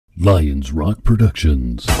Lions Rock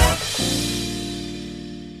Productions.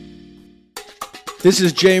 This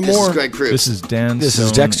is Jay Moore. This is Greg Cruz. This is Dan This Stone.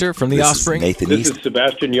 is Dexter from The This Offspring. is Nathan This East. is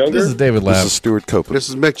Sebastian Younger. This is David Lab. This is Stewart Copeland. This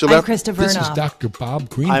is Mick I'm Gillette. Krista This is Vernoff. Dr. Bob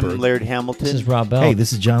Greenberg. I'm Laird Hamilton. This is Rob Bell. Hey,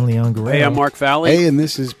 this is John Leon Guerrero. Hey, I'm Mark Valley. Hey, and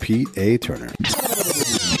this is Pete A. Turner.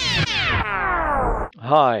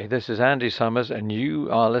 Hi, this is Andy Summers, and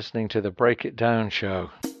you are listening to the Break It Down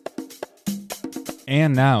Show.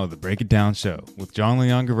 And now, the Break It Down Show with John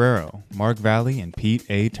Leon Guerrero, Mark Valley, and Pete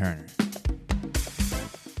A. Turner.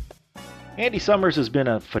 Andy Summers has been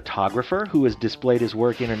a photographer who has displayed his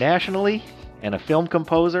work internationally, and a film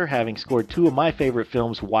composer, having scored two of my favorite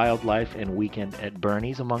films, Wildlife and Weekend at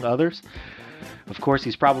Bernie's, among others. Of course,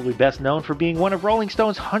 he's probably best known for being one of Rolling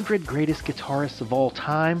Stone's 100 greatest guitarists of all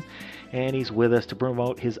time, and he's with us to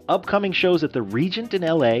promote his upcoming shows at the Regent in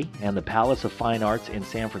LA and the Palace of Fine Arts in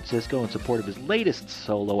San Francisco in support of his latest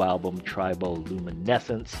solo album,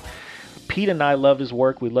 Triboluminescence. Pete and I love his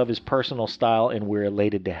work, we love his personal style, and we're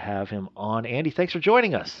elated to have him on. Andy, thanks for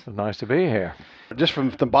joining us. Nice to be here. Just from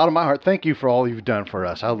the bottom of my heart, thank you for all you've done for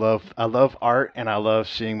us. I love art, and I love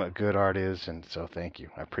seeing what good art is, and so thank you.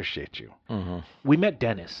 I appreciate you. Mm-hmm. We met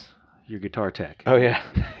Dennis, your guitar tech. Oh, yeah.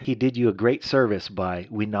 He did you a great service by,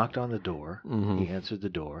 we knocked on the door, Mm-hmm. He answered the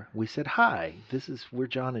door, we said, hi, we're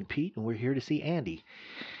John and Pete, and we're here to see Andy.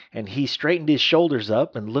 And he straightened his shoulders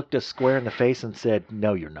up and looked us square in the face and said,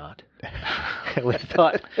 no, you're not. And we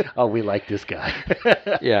thought, oh, we like this guy.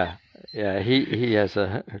 Yeah, he has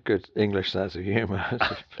a good English sense of humor.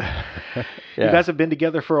 Yeah. You guys have been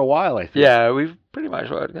together for a while, I think. Yeah, we've pretty much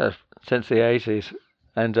worked together since the 80s.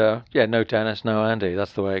 And, no Dennis, no Andy.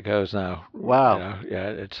 That's the way it goes now. Wow.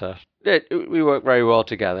 We work very well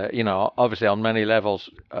together, obviously on many levels.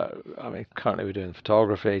 Currently we're doing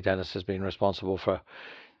photography. Dennis has been responsible for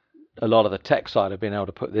a lot of the tech side of being able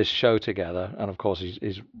to put this show together. And, of course,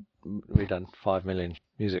 we've done 5 million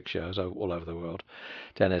music shows all over the world.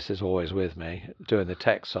 Dennis is always with me doing the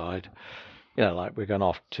tech side. Like we're going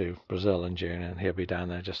off to Brazil in June, and he'll be down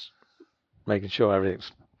there just making sure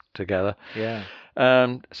everything's together. Yeah.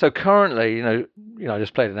 So currently, I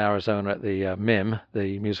just played in Arizona at the MIM,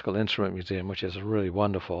 the Musical Instrument Museum, which is a really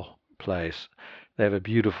wonderful place. They have a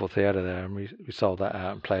beautiful theater there, and we sold that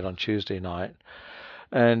out and played on Tuesday night.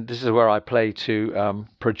 And this is where I play to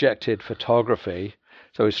projected photography.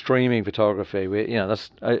 So it's streaming photography.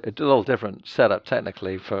 That's a little different setup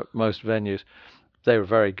technically for most venues. They were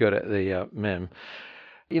very good at the MIM.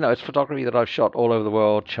 It's photography that I've shot all over the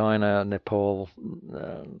world: China, Nepal,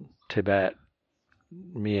 Tibet,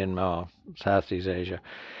 Myanmar, Southeast Asia.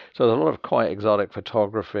 So there's a lot of quite exotic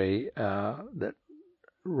photography that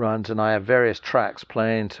runs, and I have various tracks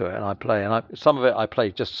playing to it, and I play, some of it I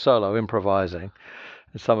play just solo, improvising,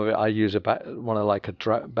 and some of it I use a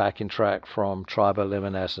backing track from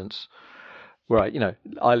Triboluminescence, where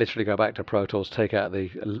I literally go back to Pro Tools, take out the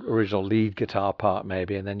original lead guitar part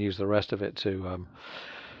maybe, and then use the rest of it to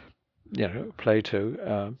play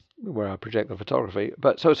to where I project the photography.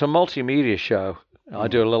 But so it's a multimedia show. I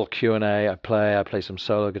do a little Q&A. I play some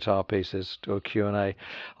solo guitar pieces, do a Q&A.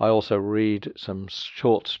 I also read some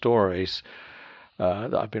short stories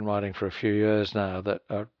that I've been writing for a few years now that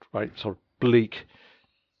are sort of bleak,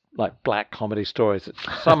 like black comedy stories that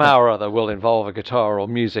somehow or other will involve a guitar or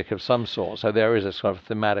music of some sort. So there is a sort of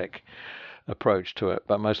thematic approach to it,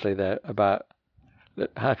 but mostly they're about,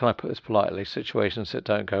 how can I put this politely, situations that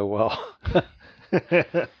don't go well.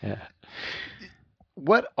 Yeah.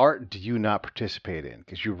 What art do you not participate in?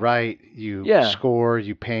 Because you write, you score,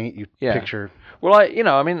 you paint, you picture. Well,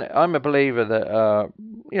 I'm a believer that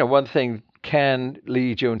one thing can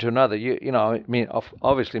lead you into another.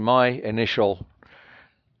 Obviously my initial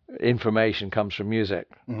information comes from music.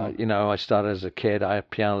 Mm-hmm. I started as a kid. I had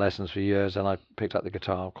piano lessons for years, and I picked up the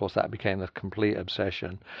guitar. Of course, that became a complete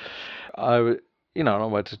obsession. I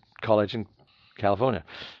went to college in California,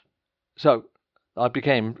 so I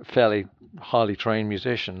became a fairly highly trained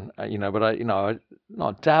musician. But I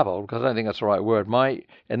not dabbled, because I don't think that's the right word. My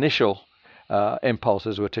initial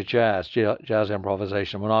impulses were to jazz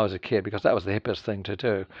improvisation when I was a kid, because that was the hippest thing to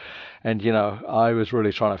do. And, I was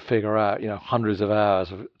really trying to figure out, hundreds of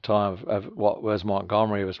hours of time of what Wes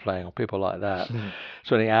Montgomery was playing, or people like that.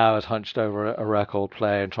 Spending hours hunched over a record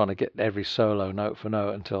player and trying to get every solo note for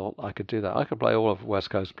note until I could do that. I could play all of West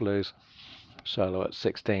Coast Blues solo at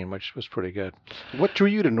 16, which was pretty good. What drew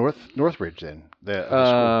you to Northridge then?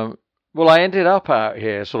 Well, I ended up out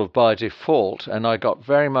here sort of by default, and I got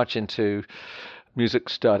very much into music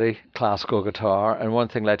study, classical guitar, and one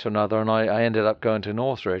thing led to another, and I ended up going to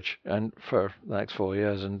Northridge and for the next 4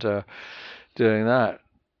 years and doing that.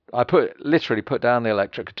 I literally put down the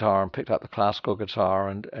electric guitar and picked up the classical guitar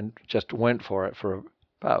and just went for it for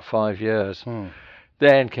about 5 years.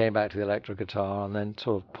 Then came back to the electric guitar and then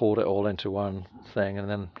sort of poured it all into one thing. And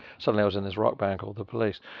then suddenly I was in this rock band called The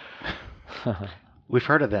Police. We've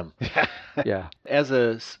heard of them. Yeah.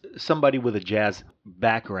 As somebody with a jazz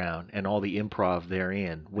background and all the improv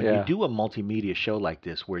therein, when you do a multimedia show like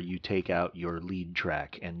this where you take out your lead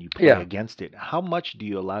track and you play against it, how much do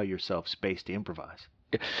you allow yourself space to improvise?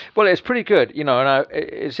 Well, it's pretty good, and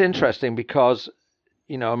it's interesting because,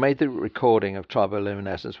 I made the recording of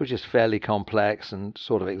Triboluminescence, which is fairly complex and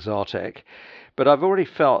sort of exotic, but I've already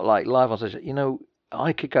felt like live on stage,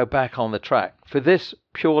 I could go back on the track for this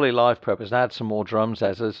purely live purpose and add some more drums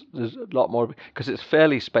there. So there's a lot more because it's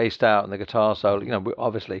fairly spaced out in the guitar solo.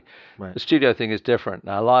 Obviously, the studio thing is different.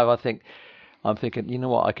 Now live, I'm thinking,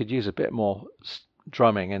 I could use a bit more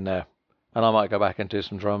drumming in there, and I might go back and do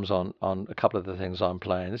some drums on a couple of the things I'm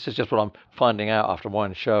playing. This is just what I'm finding out after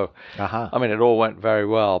one show. I mean, it all went very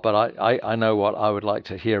well, but I know what I would like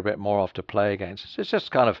to hear a bit more of to play against. It's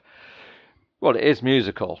just kind of. Well, it is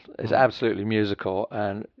musical. It's absolutely musical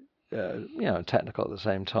and, technical at the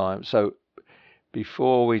same time. So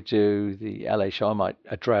before we do the LA show, I might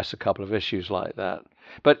address a couple of issues like that.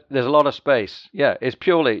 But there's a lot of space. Yeah, it's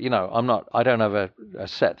purely, I don't have a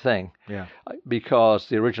set thing. Yeah. Because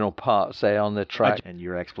the original parts, say, on the track. And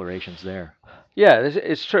your explorations there. Yeah,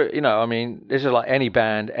 it's true. This is like any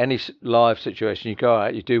band, any live situation. You go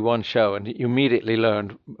out, you do one show, and you immediately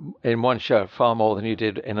learn in one show far more than you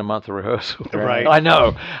did in a month of rehearsal. Right. I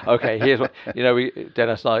know. Okay, here's what,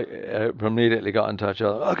 Dennis and I immediately got in touch.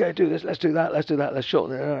 Okay, do this, let's do that, let's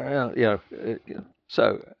shorten it.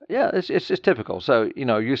 So, yeah, it's typical. So,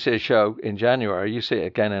 you see a show in January, you see it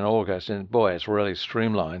again in August, and boy, it's really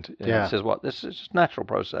streamlined. This is just natural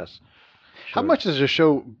process. How much does the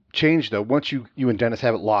show change, though, once you and Dennis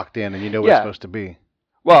have it locked in and you know what it's supposed to be?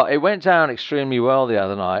 Well, it went down extremely well the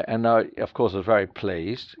other night, and I, of course, was very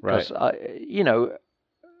pleased. Because, I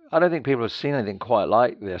don't think people have seen anything quite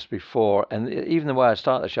like this before, and even the way I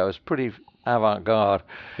start the show is pretty avant-garde.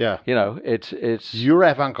 Yeah. It's... You're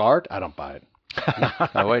avant-garde? I don't buy it.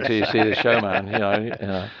 Now, wait till you see the show, man.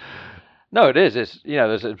 No, it is. It's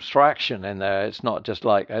there's abstraction in there. It's not just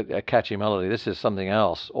like a catchy melody. This is something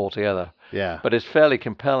else altogether. Yeah. But it's fairly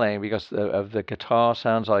compelling because of the guitar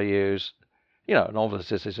sounds I use. And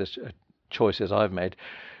obviously this is just choices I've made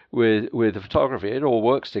with the photography. It all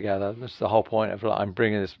works together. That's the whole point of I'm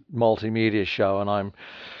bringing this multimedia show and I'm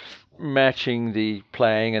matching the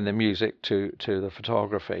playing and the music to the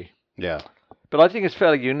photography. Yeah. But I think it's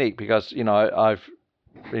fairly unique because I've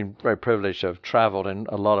been very privileged to have traveled in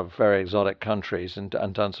a lot of very exotic countries and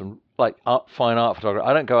done some fine art photography.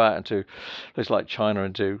 I don't go out into places like China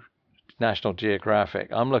and do National Geographic.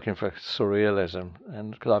 I'm looking for surrealism,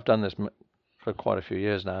 and because I've done this for quite a few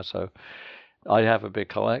years now, so I have a big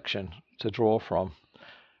collection to draw from.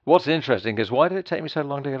 What's interesting is why did it take me so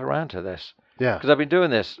long to get around to this? Yeah. Because I've been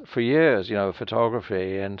doing this for years,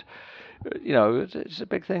 photography, and it's a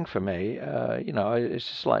big thing for me. It's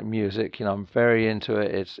just like music. I'm very into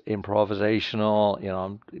it. It's improvisational.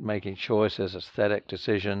 I'm making choices, aesthetic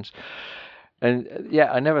decisions. And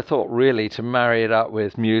I never thought really to marry it up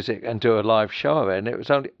with music and do a live show of it. And it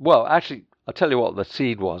was actually, I'll tell you what the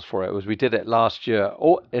seed was for it. We did it last year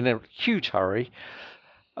in a huge hurry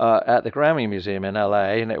at the Grammy Museum in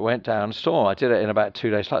LA, and it went down storm. I did it in about 2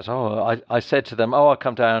 days flat. So I said to them, I'll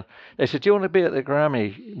come down. They said, do you want to be at the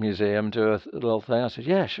Grammy Museum, do a little thing? I said,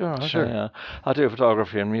 yeah, sure. I'll do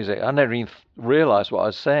photography and music. I never even realized what I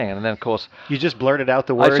was saying. And then, of course... You just blurted out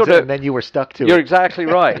the words and then you were stuck to it. You're exactly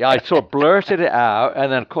right. I sort of blurted it out,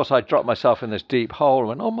 and then, of course, I dropped myself in this deep hole and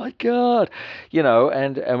went, oh, my God.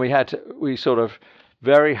 And we sort of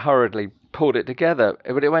very hurriedly pulled it together,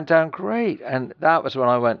 but it went down great. And that was when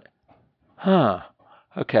I went,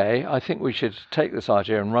 okay, I think we should take this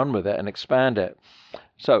idea and run with it and expand it.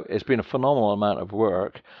 So it's been a phenomenal amount of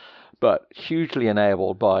work, but hugely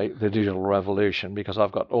enabled by the digital revolution, because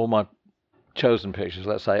I've got all my chosen pictures,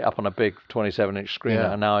 let's say, up on a big 27-inch screen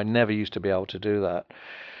now. Now, I never used to be able to do that.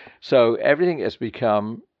 So everything has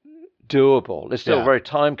become doable. It's still very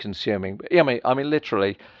time-consuming. But, I mean,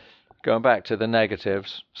 literally... Going back to the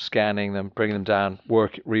negatives, scanning them, bringing them down,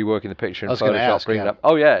 reworking the picture in Photoshop, bringing it up.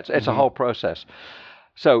 Oh, yeah, it's a whole process.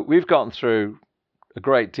 So we've gotten through a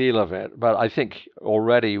great deal of it, but I think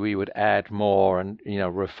already we would add more and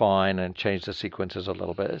refine and change the sequences a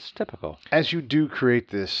little bit. It's typical. As you do create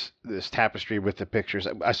this tapestry with the pictures,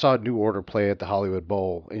 I saw New Order play at the Hollywood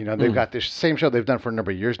Bowl. They've got this same show they've done for a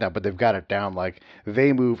number of years now, but they've got it down like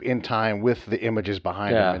they move in time with the images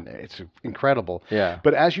behind them, and it's incredible. Yeah.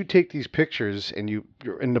 But as you take these pictures and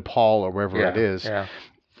you're in Nepal or wherever it is. Yeah.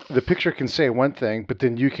 The picture can say one thing, but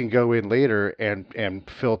then you can go in later and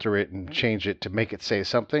filter it and change it to make it say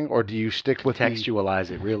something, or do you stick with textualize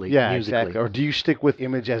it really? Yeah, musically. exactly. Or do you stick with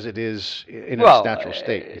image as it is in its natural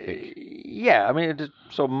state? I think. Yeah, I mean, it's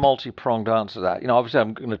sort of multi-pronged answer to that. Obviously,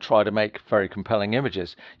 I'm going to try to make very compelling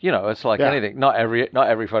images. It's like anything. Not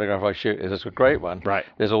every photograph I shoot is a great one. Right.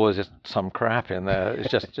 There's always just some crap in there.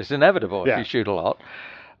 It's inevitable if you shoot a lot,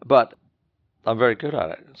 but I'm very good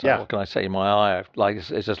at it. So what can I say? My eye,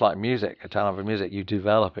 it's just like music, a talent for music. You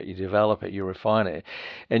develop it, you refine it,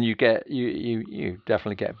 and you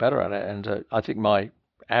definitely get better at it. And I think my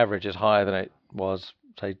average is higher than it was,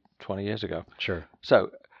 say, 20 years ago. Sure.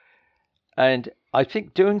 So, and I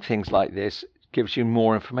think doing things like this gives you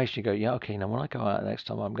more information. You go, okay, now when I go out next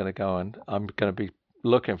time, I'm going to go and I'm going to be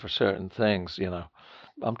looking for certain things.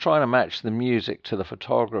 I'm trying to match the music to the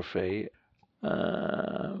photography.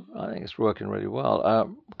 I think it's working really well.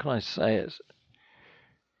 What can I say? It's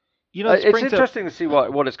interesting to see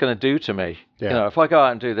what it's going to do to me. Yeah. If I go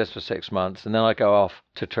out and do this for 6 months and then I go off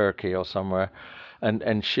to Turkey or somewhere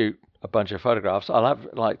and shoot a bunch of photographs, I'll have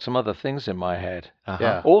like some other things in my head.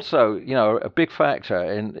 Yeah. Also, a big factor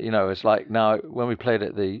in, it's like now when we played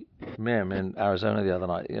at the MIM in Arizona the other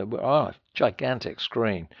night, we're on a gigantic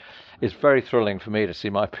screen. It's very thrilling for me to see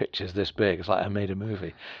my pictures this big. It's like I made a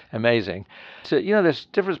movie. Amazing. So, there's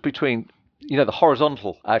difference between, the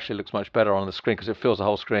horizontal actually looks much better on the screen because it fills the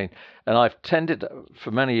whole screen. And I've tended for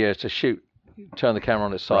many years to turn the camera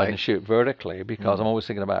on its side and shoot vertically because I'm always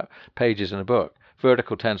thinking about pages in a book.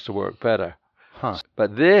 Vertical tends to work better.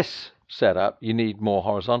 But this setup, you need more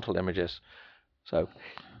horizontal images. So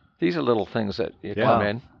these are little things that come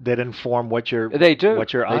in that inform what your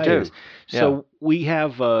eye is. So we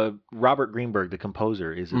have Robert Greenberg, the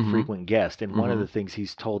composer, is a frequent guest, and one of the things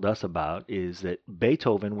he's told us about is that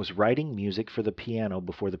Beethoven was writing music for the piano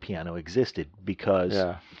before the piano existed because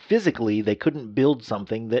physically they couldn't build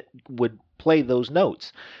something that would play those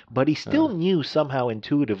notes, but he still knew somehow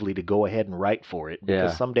intuitively to go ahead and write for it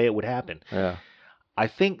because someday it would happen. I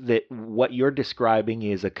think that what you're describing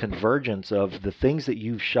is a convergence of the things that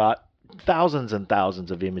you've shot thousands and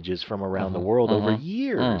thousands of images from around the world over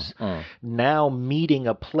years, now meeting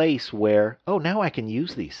a place where, now I can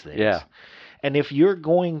use these things. Yeah. And if you're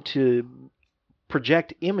going to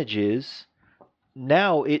project images,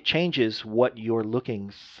 now it changes what you're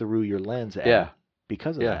looking through your lens at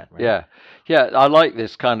because of that. Right? Yeah. I like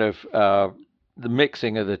this kind of the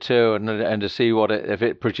mixing of the two and to see if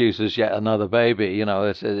it produces yet another baby.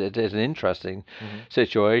 It's an interesting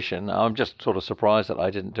situation. I'm just sort of surprised that I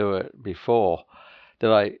didn't do it before.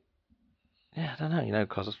 I don't know.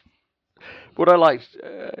 Because what I liked,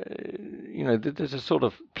 there's a sort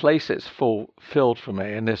of place that's filled for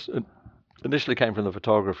me, and this initially came from the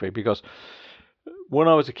photography because when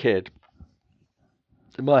I was a kid,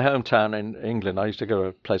 in my hometown in England, I used to go to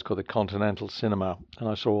a place called the Continental Cinema, and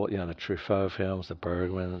I saw, the Truffaut films, the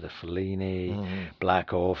Bergman, the Fellini,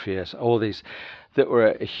 Black Orpheus, all these that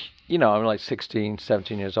were, I'm like 16,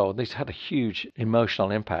 17 years old. These had a huge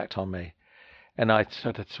emotional impact on me. And I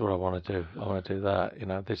said, that's what I want to do. I want to do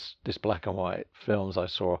that. This black and white films I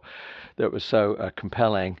saw that was so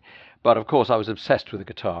compelling. But of course, I was obsessed with the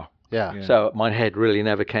guitar. Yeah. So my head really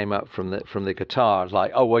never came up from the guitar. It's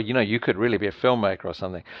like, you could really be a filmmaker or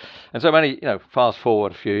something. And so fast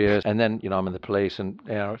forward a few years, and then I'm in the police, and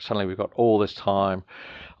suddenly we've got all this time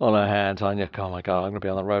on our hands. I think, oh my God, I'm going to be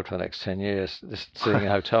on the road for the next 10 years, just sitting in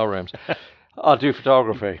hotel rooms. I'll do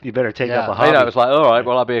photography. You better take up a hobby. It's like, all right,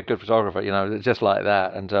 well, I'll be a good photographer, just like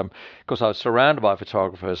that. And of course, I was surrounded by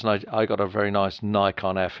photographers, and I got a very nice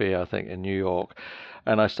Nikon FE, I think, in New York,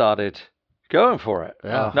 and I started going for it.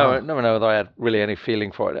 Yeah. Never know that I had really any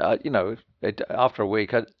feeling for it. After a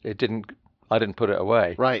week, I didn't put it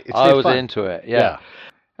away. Right. I was into it. Yeah.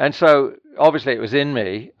 And so obviously it was in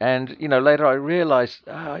me. And later I realized,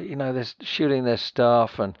 there's shooting this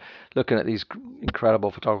stuff and looking at these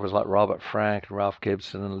incredible photographers like Robert Frank and Ralph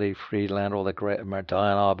Gibson and Lee Friedlander, all the great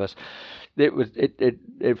Diane Arbus.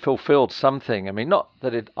 It fulfilled something. I mean, not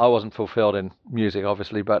that I wasn't fulfilled in music,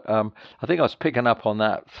 obviously, but I think I was picking up on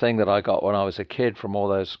that thing that I got when I was a kid from all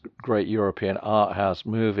those great European art house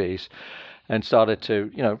movies, and started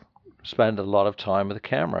to, spend a lot of time with the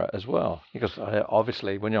camera as well. Because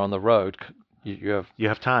obviously, when you're on the road, you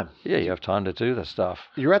have time. Yeah, you have time to do the stuff.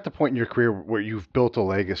 You're at the point in your career where you've built a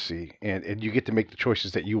legacy, and you get to make the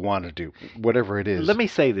choices that you want to do, whatever it is. Let me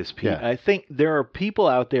say this, Pete. Yeah. I think there are people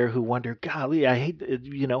out there who wonder, golly, I hate,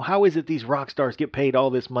 how is it these rock stars get paid all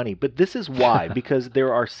this money? But this is why, because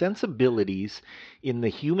there are sensibilities in the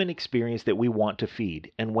human experience that we want to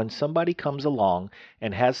feed. And when somebody comes along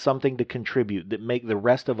and has something to contribute that make the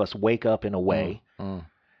rest of us wake up in a way,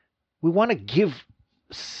 we want to give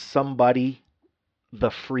somebody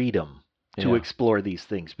the freedom to explore these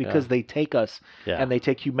things, because they take us and they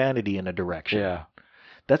take humanity in a direction. Yeah.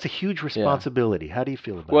 That's a huge responsibility. How do you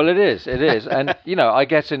feel about it? Well, it is. And, I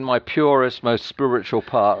guess in my purest, most spiritual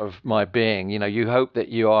part of my being, you hope that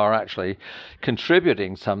you are actually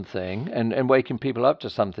contributing something and waking people up to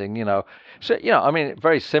something, So,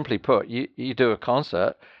 very simply put, you do a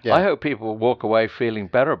concert. Yeah. I hope people walk away feeling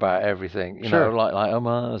better about everything, like, oh,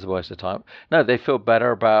 man, that's a waste of time. No, they feel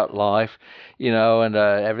better about life, and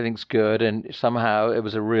everything's good. And somehow it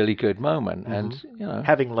was a really good moment. Mm-hmm. And,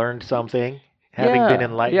 having learned something. Having been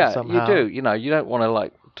enlightened somehow. You do. You don't want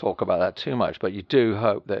to talk about that too much, but you do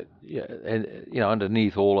hope that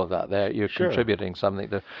underneath all of that, you're contributing something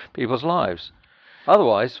to people's lives.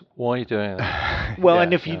 Otherwise, why are you doing that? Well,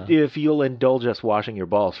 and if you'll indulge us washing your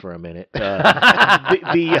balls for a minute, the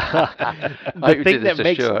thing that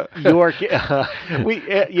makes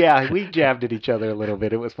we jabbed at each other a little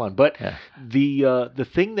bit. It was fun, but the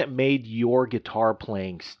thing that made your guitar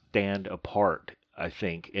playing stand apart, I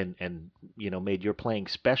think, and made your playing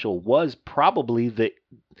special was probably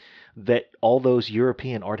that all those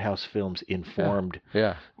European art house films informed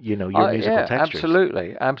your musical textures.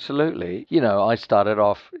 Absolutely. I started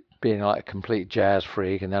off being like a complete jazz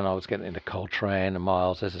freak, and then I was getting into Coltrane and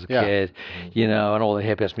Miles as a kid, and all the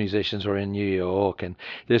hippest musicians were in New York, and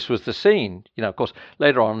this was the scene. Of course,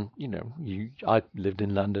 later on, I lived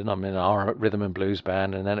in London. I'm in our rhythm and blues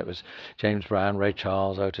band, and then it was James Brown, Ray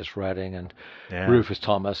Charles, Otis Redding, and Rufus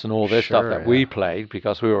Thomas, and all this stuff that we played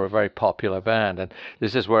because we were a very popular band, and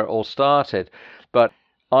this is where it all started. But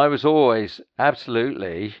I was always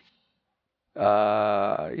absolutely,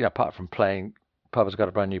 apart from playing Papa's Got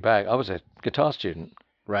a Brand New Bag, I was a guitar student.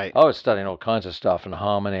 Right. I was studying all kinds of stuff and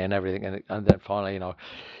harmony and everything, and then finally,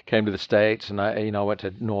 came to the States, and I went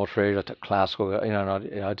to Northridge. I took classical, and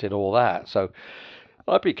I did all that. So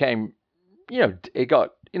I became, it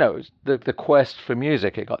got, the quest for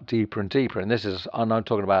music, it got deeper and deeper. And I'm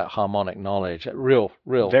talking about harmonic knowledge, real,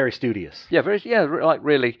 very studious. Yeah, like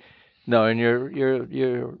really knowing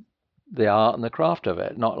your the art and the craft of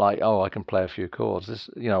it, not like, I can play a few chords, this,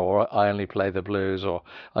 or I only play the blues, or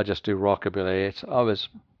I just do rockabilly. I was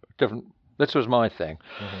different. This was my thing.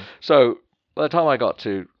 Mm-hmm. So by the time I got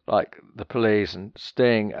to like the Police and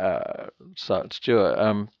Sting,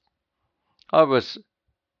 Stewart, I was,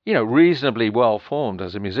 reasonably well formed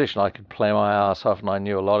as a musician. I could play my ass off, and I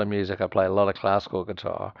knew a lot of music. I played a lot of classical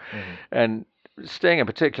guitar, and Sting in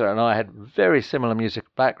particular and I had very similar music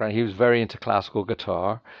background. He was very into classical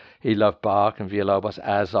guitar. He loved Bach and Villalobos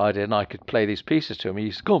as I did, and I could play these pieces to him. He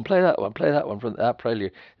used to go and play that one from that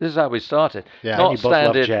prelude. This is how we started. Yeah, not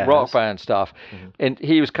standard rock band stuff. Mm-hmm. And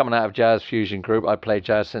he was coming out of jazz fusion group. I played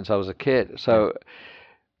jazz since I was a kid. So,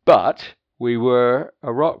 but we were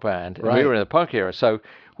a rock band, and we were in the punk era. So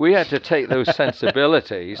we had to take those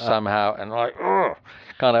sensibilities somehow and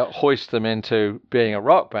kind of hoist them into being a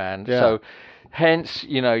rock band. Yeah. So hence,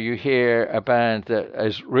 you hear a band that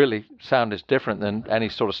is really sound is different than any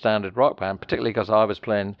sort of standard rock band, particularly because I was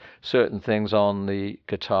playing certain things on the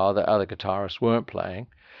guitar that other guitarists weren't playing.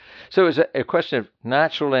 So it was a question of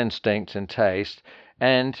natural instinct and taste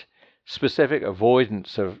and specific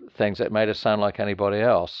avoidance of things that made us sound like anybody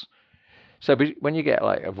else. So when you get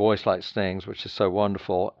like a voice like Sting's, which is so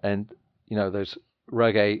wonderful, and, those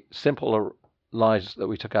reggae, simple lines that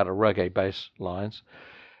we took out of reggae bass lines,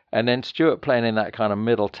 and then Stewart playing in that kind of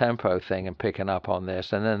middle tempo thing and picking up on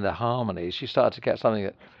this, and then the harmonies, you start to get something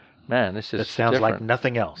that, man, this is that sounds different. Like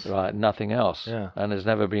nothing else. Right, nothing else. Yeah. And has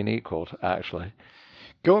never been equaled, actually.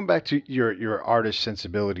 Going back to your artist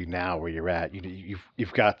sensibility now, where you're at,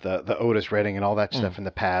 you've got the Otis Redding and all that stuff in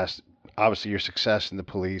the past. Obviously, your success in the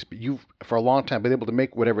Police, but you've for a long time been able to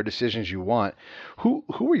make whatever decisions you want. Who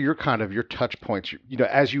are your touch points?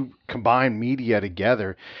 As you combine media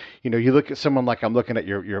together, you look at someone like I'm looking at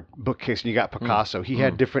your bookcase, and you got Picasso. He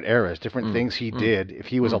had different eras, different things he did. If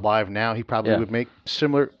he was alive now, he probably would make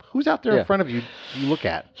similar. Who's out there in front of you? You look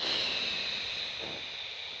at.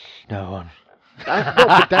 No one.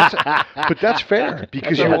 But that's fair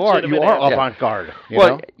because you are avant-garde.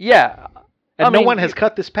 Yeah. And no one has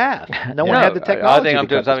cut this path. No one had the technology. I think I'm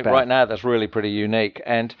doing something right now that's really pretty unique.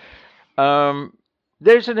 And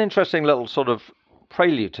there's an interesting little sort of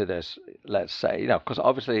prelude to this, let's say, because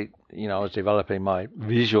obviously, I was developing my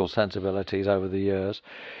visual sensibilities over the years,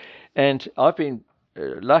 and I've been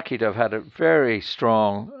lucky to have had a very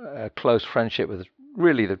strong, close friendship with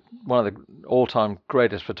really one of the all-time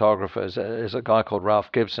greatest photographers. Is a guy called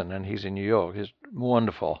Ralph Gibson, and he's in New York. He's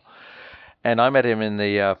wonderful, and I met him in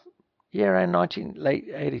the year around late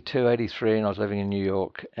 82, 83, and I was living in New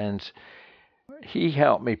York, and he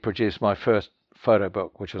helped me produce my first photo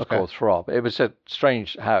book, which was called Throb. It was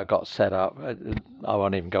strange how it got set up. I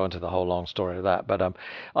won't even go into the whole long story of that, but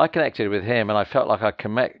I connected with him, and I felt like I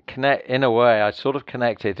connect in a way. I sort of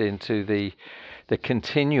connected into the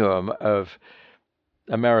continuum of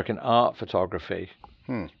American art photography.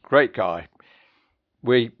 Great guy.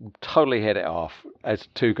 We totally hit it off as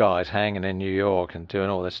two guys hanging in New York and doing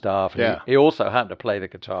all this stuff. And he also happened to play the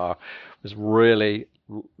guitar, was really,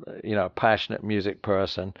 passionate music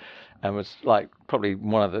person, and was like probably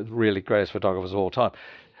one of the really greatest photographers of all time.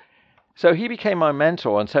 So he became my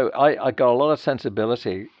mentor, and so I got a lot of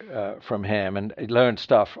sensibility from him, and learned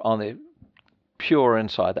stuff on the pure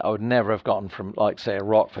inside that I would never have gotten from, like, say, a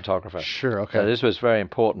rock photographer. Sure, okay. So this was very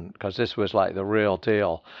important, because this was like the real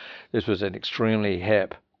deal. This was an extremely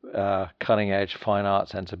hip, cutting-edge fine art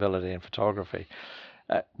sensibility in photography.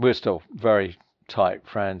 We're still very tight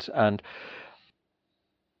friends. And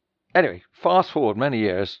anyway, fast forward many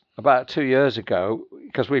years, about 2 years ago,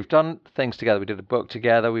 because we've done things together. We did a book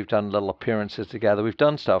together. We've done little appearances together. We've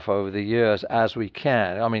done stuff over the years as we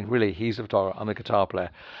can. I mean, really, he's a photographer. I'm a guitar player.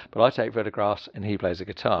 But I take photographs and he plays the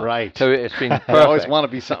guitar. Right. So it's been perfect. I always want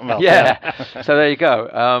to be something else. Yeah. So there you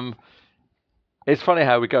go. It's funny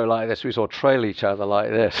how we go like this. We sort of trail each other like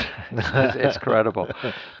this. It's incredible.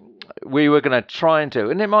 We were going to try and do,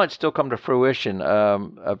 and it might still come to fruition,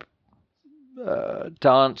 a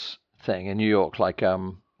dance thing in New York, like,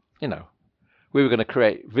 we were going to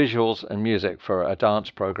create visuals and music for a dance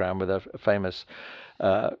program with a famous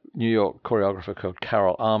New York choreographer called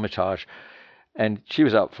Carol Armitage. And she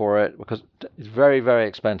was up for it because it's very, very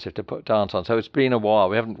expensive to put dance on. So it's been a while.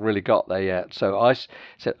 We haven't really got there yet. So I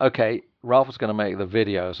said, okay, Ralph was going to make the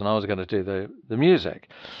videos and I was going to do the music.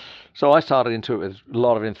 So I started into it with a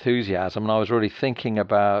lot of enthusiasm, and I was really thinking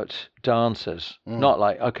about dancers, not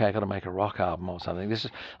like, okay, I got to make a rock album or something.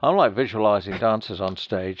 I'm like visualizing dancers on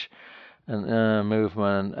stage and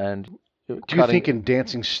movement and. Do you think in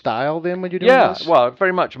dancing style then when you're doing this? Yeah, well,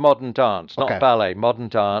 very much modern dance, not ballet, modern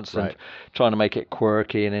dance, and trying to make it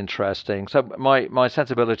quirky and interesting. So my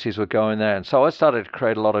sensibilities were going there, and so I started to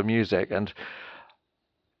create a lot of music. And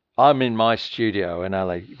I'm in my studio in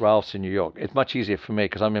LA, Ralph's in New York. It's much easier for me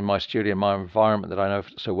because I'm in my studio, my environment that I know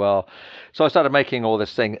so well. So I started making all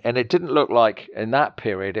this thing, and it didn't look like in that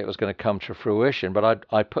period it was going to come to fruition. But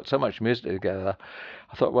I put so much music together.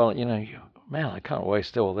 I thought, well, man, I can't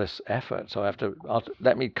waste all this effort, so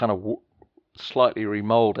let me kind of slightly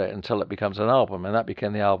remold it until it becomes an album, and that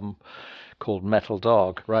became the album called Metal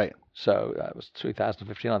Dog. Right. So that was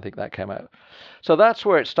 2015, I think that came out. So that's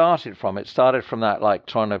where it started from. It started from that, like,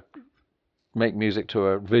 trying to make music to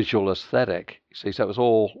a visual aesthetic. See, so it was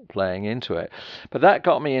all playing into it. But that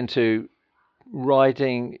got me into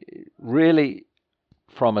writing really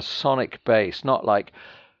from a sonic base, not like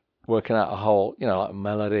working out a whole, like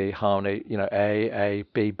melody, harmony, A,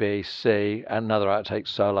 B, B, C, another outtake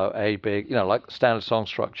solo, A, B, like standard song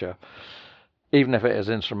structure. Even if it is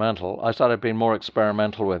instrumental, I started being more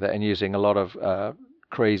experimental with it and using a lot of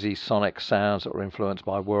crazy sonic sounds that were influenced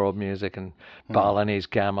by world music and Balinese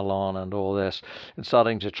gamelan and all this, and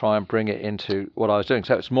starting to try and bring it into what I was doing.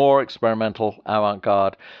 So it's more experimental,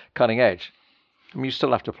 avant-garde, cutting edge. I mean, you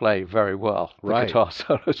still have to play very well, the guitar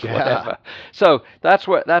solos, whatever. So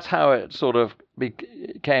that's how it sort of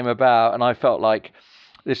came about, and I felt like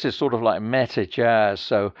this is sort of like meta jazz.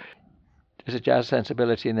 So there's a jazz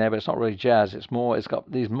sensibility in there, but it's not really jazz. It's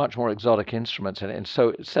got these much more exotic instruments in it. And so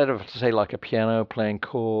instead of, say, like a piano playing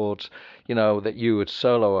chords, that you would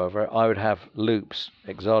solo over, I would have loops,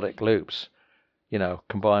 exotic loops,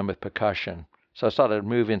 combined with percussion. So I started to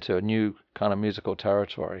move into a new kind of musical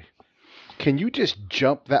territory. Can you just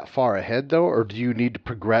jump that far ahead, though, or do you need to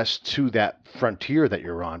progress to that frontier that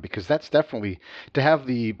you're on? Because that's definitely, to have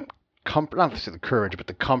the comfort, not to say the courage, but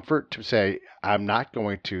the comfort to say, I'm not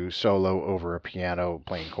going to solo over a piano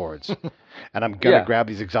playing chords, and I'm going to grab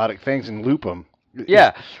these exotic things and loop them.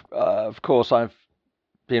 Yeah, of course, I've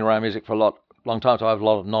been around music for a long time, so I have a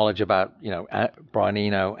lot of knowledge about, Brian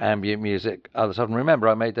Eno, ambient music, other stuff. And remember,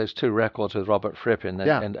 I made those 2 records with Robert Fripp in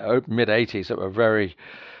the mid-'80s that were very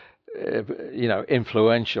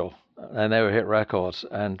influential, and they were hit records,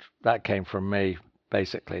 and that came from me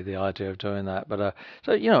basically the idea of doing that. But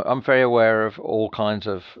so I'm very aware of all kinds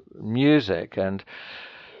of music, and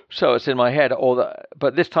so it's in my head.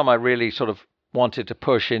 But this time I really sort of wanted to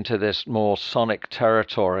push into this more sonic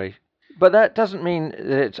territory. But that doesn't mean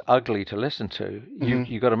that it's ugly to listen to.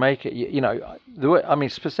 You got to make it. The way, I mean,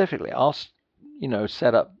 specifically, I'll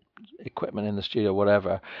set up equipment in the studio,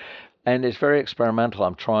 whatever, and it's very experimental.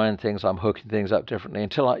 I'm trying things. I'm hooking things up differently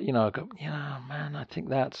until I go, man, I think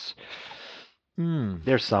that's.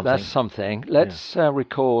 There's something. That's something. Let's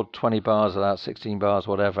record 20 bars without 16 bars,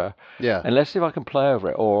 whatever. Yeah. And let's see if I can play over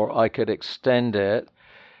it, or I could extend it.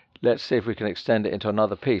 Let's see if we can extend it into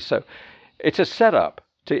another piece. So it's a setup.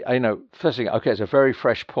 First thing, okay, it's a very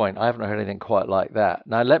fresh point. I haven't heard anything quite like that.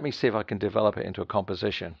 Now let me see if I can develop it into a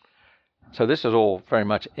composition. So this is all very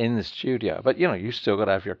much in the studio, but you still got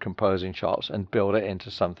to have your composing chops and build it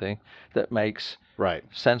into something that makes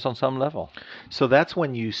sense on some level. So that's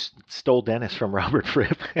when you stole Dennis from Robert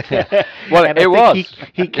Fripp. Well, and it was.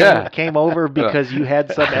 He came over because you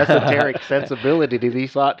had some esoteric sensibility that he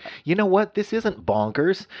thought, you know what, this isn't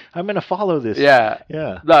bonkers. I'm going to follow this. Yeah.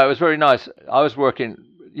 No, it was very nice. I was working.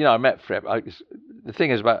 I met Fripp. The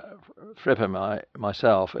thing is about Fripp and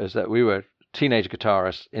myself is that we were teenage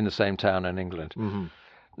guitarists in the same town in England. Mm-hmm.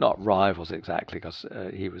 Not rivals exactly, because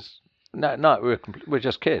he was. No, we're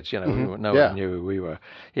just kids. No one knew who we were.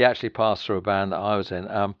 He actually passed through a band that I was in.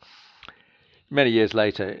 Many years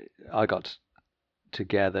later, I got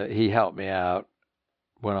together. He helped me out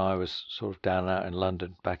when I was sort of down and out in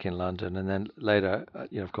London, back in London, and then later,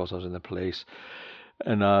 of course, I was in the police.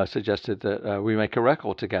 And suggested that we make a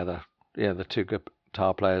record together. The two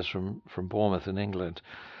guitar players from Bournemouth in England.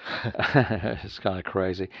 It's kind of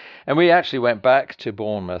crazy. And we actually went back to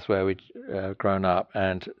Bournemouth where we'd grown up,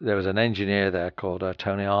 and there was an engineer there called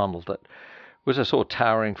Tony Arnold that was a sort of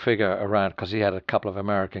towering figure around, because he had a couple of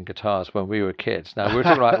American guitars when we were kids. Now, we're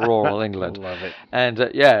talking about rural England. Love it. And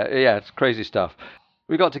it's crazy stuff.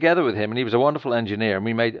 We got together with him, and he was a wonderful engineer, and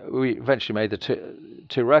we eventually made the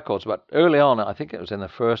two records. But early on, I think it was in the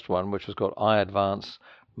first one, which was called I Advance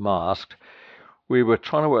Masked, we were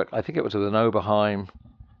trying to work, I think it was with an Oberheim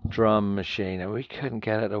drum machine, and we couldn't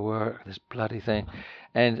get it to work, this bloody thing.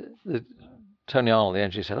 And Tony Arnold, the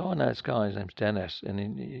engineer, said, "Oh no, this guy, his name's Dennis, and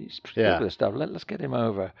he's pretty good with this stuff. Let's get him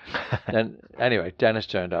over." And anyway, Dennis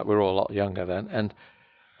turned up. We were all a lot younger then, and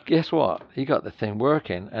guess what? He got the thing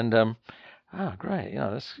working, and great,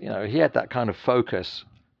 he had that kind of focus.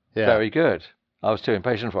 Very good. I was too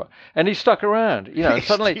impatient for it. And he stuck around,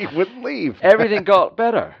 suddenly he wouldn't leave. Everything got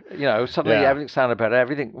better. Suddenly everything sounded better.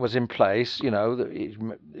 Everything was in place.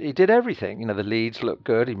 He did everything. The leads looked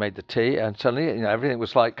good. He made the tea, and suddenly, everything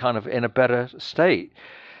was like kind of in a better state.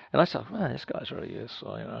 And I thought, man, this guy's really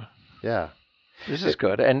useful, Yeah. This is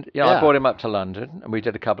good. And, I brought him up to London, and we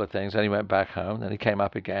did a couple of things. Then he went back home. Then he came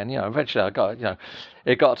up again. Eventually I got,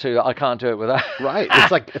 it got to, I can't do it without. Right.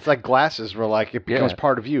 It's like glasses where, like, it becomes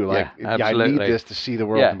part of you. Like, I need this to see the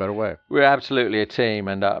world in a better way. We're absolutely a team.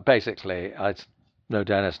 And basically, no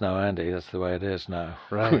Dennis, no Andy. That's the way it is now.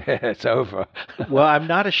 Right. It's over. Well, I'm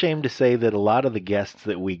not ashamed to say that a lot of the guests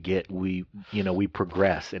that we get, we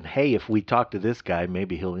progress. And hey, if we talk to this guy,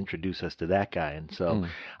 maybe he'll introduce us to that guy. And so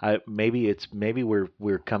maybe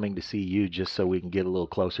we're coming to see you just so we can get a little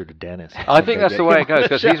closer to Dennis. I think that's the way it goes,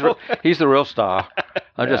 because he's the real star.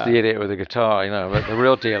 I'm just the idiot with the guitar, but the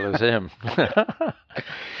real deal is him.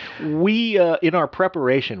 We in our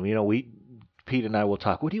preparation, Pete and I will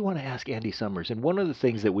talk. What do you want to ask Andy Summers? And one of the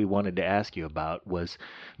things that we wanted to ask you about was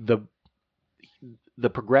the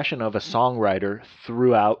progression of a songwriter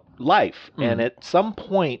throughout life. And at some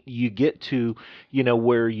point you get to,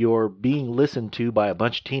 where you're being listened to by a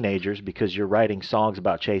bunch of teenagers because you're writing songs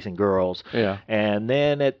about chasing girls. Yeah. And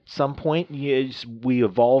then at some point we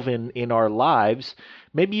evolve in our lives.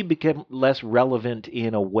 Maybe you become less relevant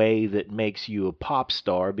in a way that makes you a pop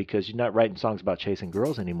star because you're not writing songs about chasing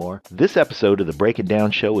girls anymore. This episode of the Break It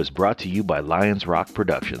Down Show is brought to you by Lions Rock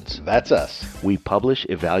Productions. That's us. We publish,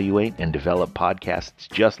 evaluate, and develop podcasts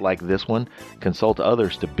just like this one, consult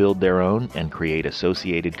others to build their own, and create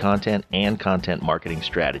associated content and content marketing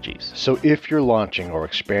strategies. So if you're launching or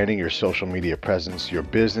expanding your social media presence, your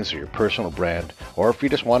business, or your personal brand, or if you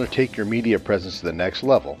just want to take your media presence to the next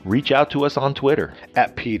level, reach out to us on Twitter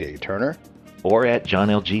at Pete A. Turner or at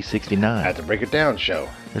JohnLG69 at the Break It Down Show.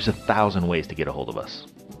 There's 1,000 ways to get a hold of us.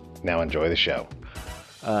 Now enjoy the show.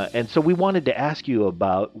 And so we wanted to ask you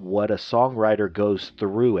about what a songwriter goes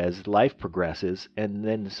through as life progresses, and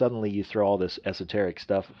then suddenly you throw all this esoteric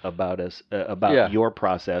stuff about your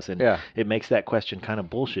process, and it makes that question kind of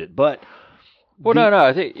bullshit. But no,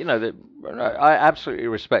 I think I absolutely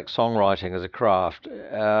respect songwriting as a craft.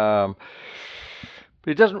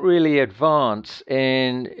 But it doesn't really advance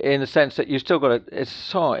in the sense that you still got to, it's a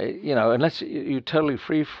song, unless you totally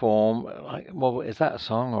free form, like, well, is that a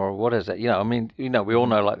song or what is it? We all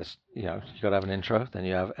know like this, you got to have an intro, then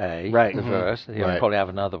you have the verse, then you probably have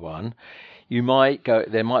another one. You might go,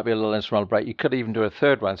 there might be a little instrumental break. You could even do a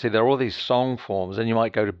third one. See, there are all these song forms, and you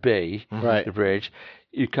might go to B, the bridge.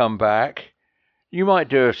 You come back. You might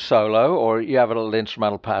do a solo, or you have a little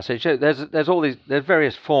instrumental passage. There's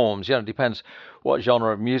various forms. It depends what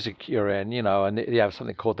genre of music you're in. And you have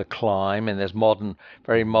something called the climb, and there's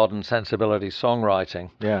very modern sensibility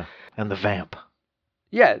songwriting. Yeah, and the vamp.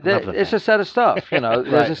 Yeah, it's a set of stuff.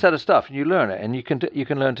 There's a set of stuff, and you learn it, and you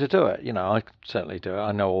can learn to do it. I certainly do it.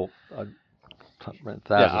 I know all.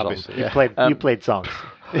 Obviously. You played songs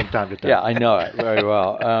from time to time. Yeah, I know it very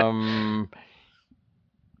well.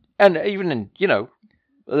 And even in,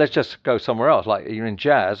 let's just go somewhere else. Like even in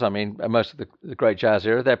jazz, most of the great jazz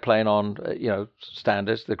era, they're playing on,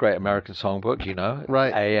 standards, the Great American Songbook,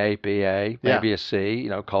 Right. AA, BA, maybe a C,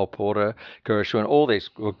 Cole Porter, Gershwin, all these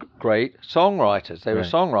were great songwriters. They were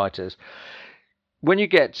songwriters. When you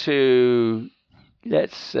get to,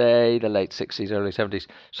 let's say, the late 60s, early 70s,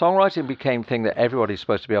 songwriting became a thing that everybody's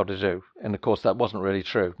supposed to be able to do. And, of course, that wasn't really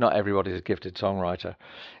true. Not everybody's a gifted songwriter.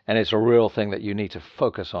 And it's a real thing that you need to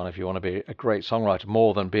focus on if you want to be a great songwriter,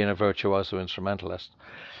 more than being a virtuoso instrumentalist.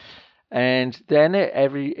 And then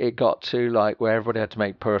it got to like where everybody had to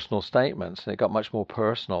make personal statements, and it got much more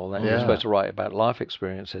personal. Then you're supposed to write about life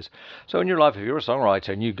experiences. So in your life, if you're a songwriter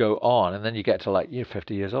and you go on, and then you get to like you're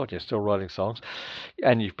 50 years old, you're still writing songs,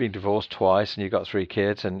 and you've been divorced twice, and you've got 3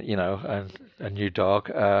 kids, and and a new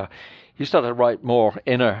dog. You start to write more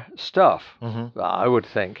inner stuff, I would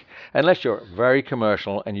think, unless you're very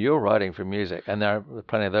commercial and you're writing for music, and there are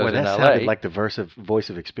plenty of those in LA. That sounded like the voice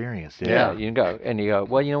of experience. Yeah, you can go, and you go,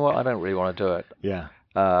 well, you know what, I don't really want to do it. Yeah.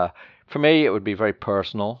 For me, it would be very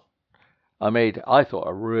personal. I thought,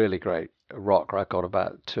 a really great rock record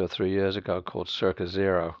about 2 or 3 years ago called Circa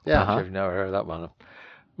Zero. Yeah. If you've never heard that one,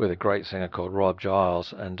 with a great singer called Rob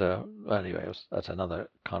Giles. And anyway, that's another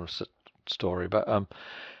kind of story, but it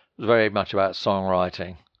was very much about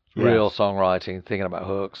songwriting, real songwriting, thinking about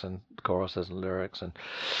hooks and choruses and lyrics and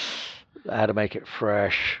how to make it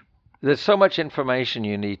fresh. There's so much information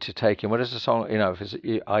you need to take in. What is the song?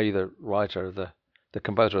 Are you the writer, the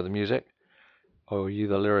composer of the music, or are you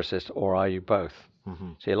the lyricist, or are you both?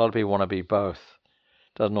 See, a lot of people want to be both.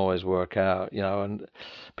 Doesn't always work out, and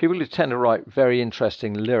people who tend to write very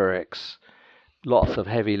interesting lyrics, lots of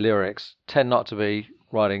heavy lyrics, tend not to be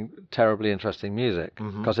writing terribly interesting music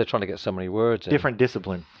because they're trying to get so many words in. Different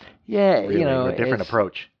discipline. Yeah, really, a different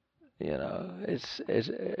approach. It's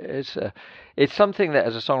something that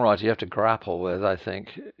as a songwriter you have to grapple with. I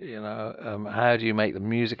think how do you make the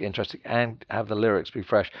music interesting and have the lyrics be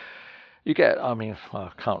fresh? You get, I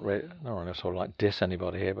can't really, I don't want to sort of like diss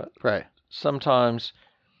anybody here, but sometimes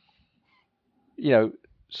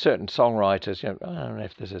certain songwriters, I don't know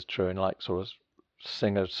if this is true in like sort of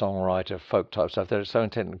singer, songwriter, folk type stuff. They're so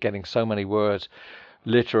intent on getting so many words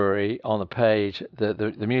literary on the page that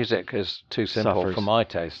the music is too simple for my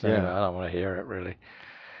taste. I don't want to hear it really.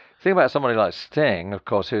 Think about somebody like Sting, of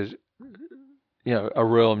course, who's a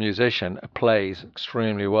real musician, plays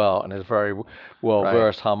extremely well and is very well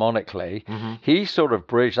versed harmonically. He sort of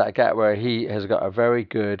bridged that gap where he has got a very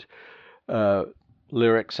good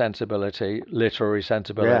lyric sensibility, literary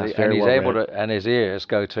sensibility, and he's able to, and his ears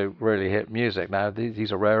go to really hit music. Now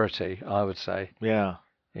these are rarity, I would say. Yeah.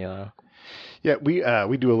 Yeah, we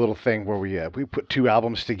do a little thing where we put 2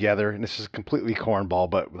 albums together, and this is completely cornball,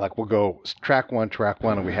 but like we'll go track one,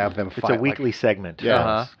 and we have them fight. It's a weekly segment.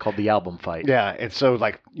 Yeah, called the album fight. Yeah, and so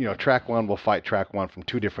like track 1 will fight track 1 from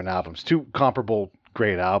 2 different albums, 2 comparable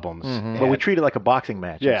great albums. But we treat it like a boxing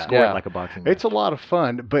match. Yeah, score it like a boxing match. It's a lot of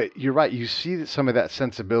fun, but you're right. You see some of that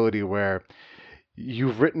sensibility where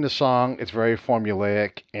you've written a song, it's very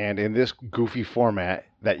formulaic, and in this goofy format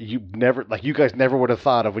that you guys never would have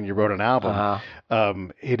thought of when you wrote an album.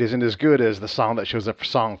 It isn't as good as the song that shows up for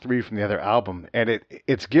song 3 from the other album, and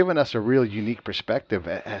it's given us a real unique perspective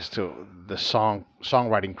as to the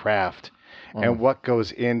songwriting craft and what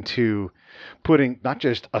goes into putting not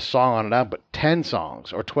just a song on an album, but 10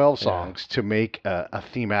 songs or 12 songs to make a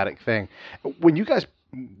thematic thing. When you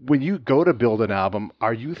go to build an album,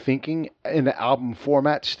 are you thinking in the album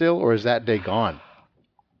format still, or is that day gone?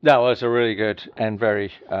 No, it's a really good and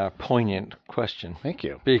very poignant question. Thank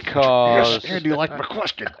you. Because do you like my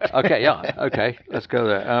question? Okay, let's go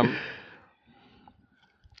there.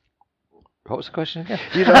 What was the question again?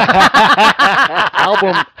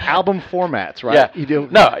 Album formats, right? Yeah. You do.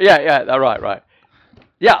 No, right.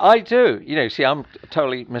 Yeah, I do. See, I'm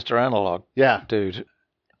totally Mr. Analog. Yeah. Dude.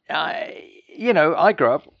 I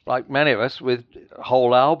grew up, like many of us, with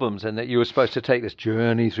whole albums, and that you were supposed to take this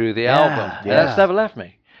journey through the album. And that's never left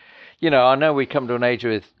me. I know we come to an age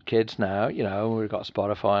with kids now, we've got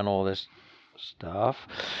Spotify and all this stuff.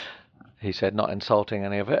 He said, not insulting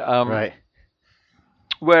any of it. Right.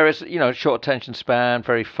 Whereas, short attention span,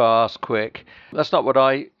 very fast, quick. That's not what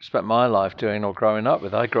I spent my life doing or growing up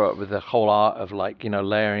with. I grew up with the whole art of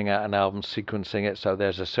layering out an album, sequencing it so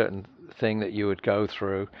there's a certain thing that you would go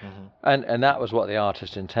through. Mm-hmm. And that was what the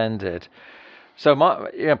artist intended. So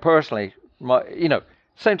personally,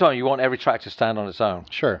 same time you want every track to stand on its own.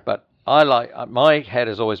 Sure. But my head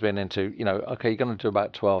has always been into, okay, you're going to do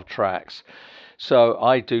about 12 tracks. So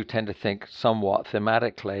I do tend to think somewhat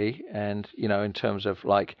thematically, and in terms of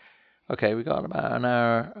okay, we got about an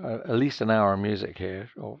hour, at least an hour of music here,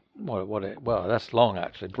 or well, that's long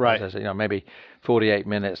actually. Right. Maybe 48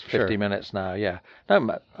 minutes, 50 sure. minutes now. Yeah,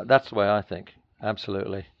 no, that's the way I think.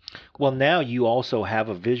 Absolutely. Well, now you also have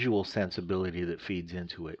a visual sensibility that feeds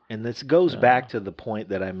into it. And this goes back to the point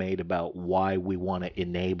that I made about why we want to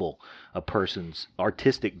enable a person's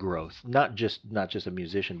artistic growth, not just a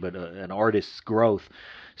musician, but an artist's growth,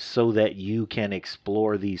 so that you can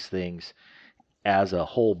explore these things as a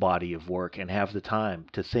whole body of work and have the time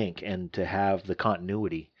to think and to have the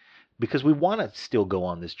continuity. Because we want to still go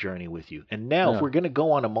on this journey with you. And now, if we're going to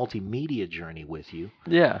go on a multimedia journey with you,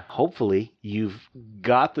 hopefully you've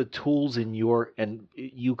got the tools and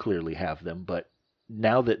you clearly have them, but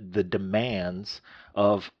now that the demands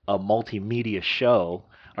of a multimedia show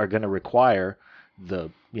are going to require the,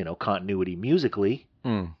 continuity musically,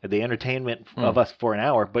 the entertainment of us for an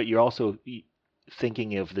hour, but you're also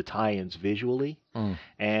thinking of the tie-ins visually, and,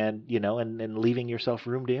 and leaving yourself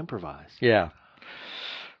room to improvise. Yeah.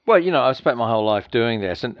 Well, I've spent my whole life doing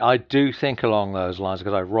this, and I do think along those lines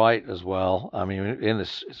because I write as well. I mean, in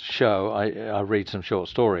this show, I read some short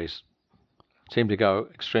stories. Seemed to go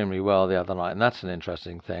extremely well the other night, and that's an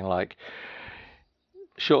interesting thing. Like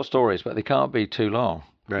short stories, but they can't be too long.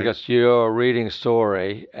 Right. Because you're reading a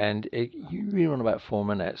story, and you read on about 4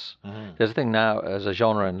 minutes. Mm-hmm. There's a thing now as a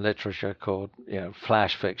genre in literature called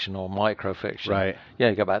flash fiction or microfiction. Right. Yeah,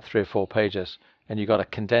 you got about 3 or 4 pages. And you've got to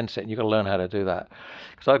condense it, and you've got to learn how to do that.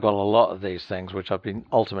 Because I've got a lot of these things, which I've been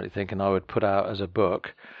ultimately thinking I would put out as a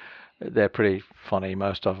book. They're pretty funny,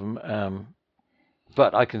 most of them.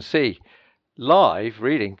 But I can see live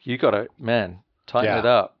reading, you got to, tighten it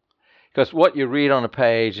up. Because what you read on a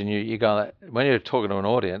page, and you go, when you're talking to an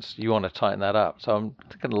audience, you want to tighten that up. So I'm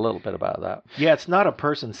thinking a little bit about that. Yeah, it's not a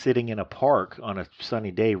person sitting in a park on a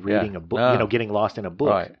sunny day reading a book, getting lost in a book.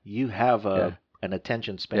 Right. You have an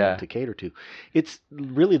attention span to cater to. It's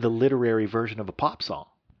really the literary version of a pop song.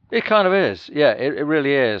 It kind of is. Yeah, it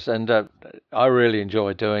really is. And I really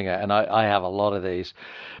enjoy doing it. And I have a lot of these.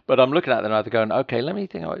 But I'm looking at them now, going, okay, let me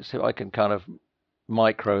see if I can kind of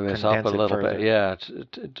micro this up a little bit. Yeah, to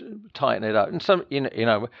tighten it up. And some,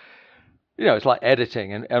 it's like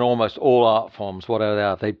editing, and almost all art forms, whatever they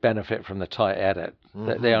are, they benefit from the tight edit.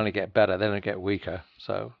 Mm-hmm. They only get better. They don't get weaker.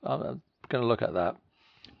 So I'm going to look at that.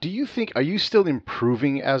 Do you think, are you still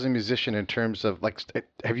improving as a musician in terms of,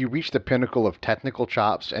 have you reached the pinnacle of technical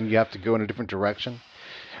chops and you have to go in a different direction?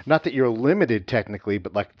 Not that you're limited technically,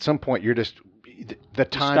 but at some point you're just, the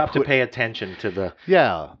time. Stop to pay attention to the.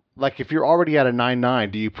 Yeah. If you're already at a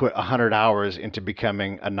 9.9, do you put 100 hours into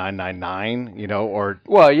becoming a 9.99, or?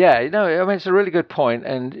 Well, yeah, it's a really good point.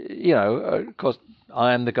 And, of course,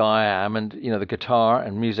 I am the guy I am, and, the guitar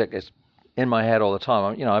and music is in my head all the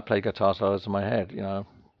time. I play guitar solos in my head,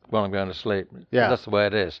 when I'm going to sleep. Yeah. That's the way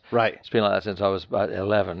it is. Right. It's been like that since I was about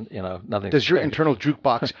 11, nothing. Does your internal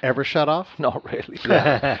jukebox ever shut off? Not really.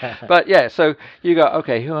 But yeah, so you go,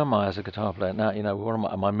 okay, who am I as a guitar player? Now,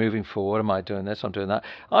 what am I moving forward? Am I doing this? I'm doing that.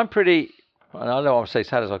 I'm pretty, and I don't want to say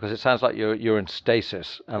satisfied because it sounds like you're in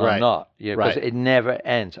stasis, and I'm not. Because it never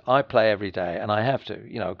ends. I play every day, and I have to,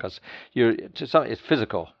 because it's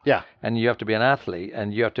physical. Yeah. And you have to be an athlete,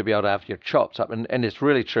 and you have to be able to have your chops up. And it's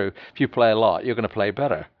really true. If you play a lot, you're going to play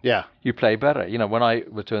better. Yeah. You play better. When I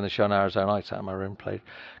was doing the show in Arizona, I sat in my room, played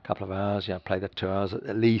a couple of hours. Played the 2 hours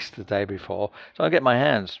at least the day before. So I get my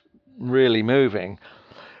hands really moving,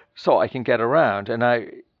 so I can get around. And I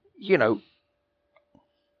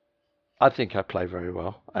think I play very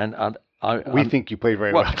well, and we think you play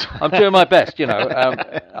very well. I'm doing my best,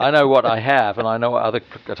 I know what I have, and I know what other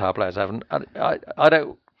guitar players have, and I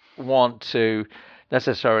don't want to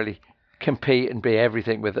necessarily compete and be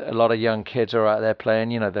everything with a lot of young kids who are out there playing.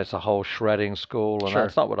 There's a whole shredding school, and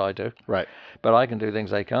that's not what I do. Right. But I can do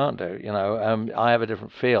things they can't do. I have a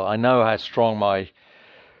different feel. I know how strong my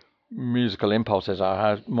musical impulses are,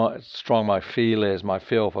 how strong my feel is, my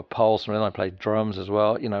feel for pulse, and then I play drums as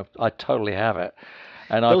well. I totally have it.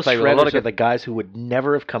 And those I play with a lot of are the guys who would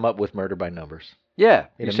never have come up with Murder by Numbers. Yeah,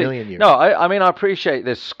 in a million years. No, I mean I appreciate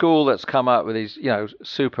this school that's come up with these,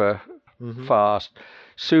 super fast,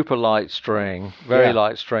 super light string, very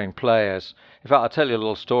light string players. In fact, I'll tell you a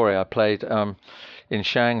little story. I played in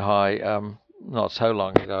Shanghai not so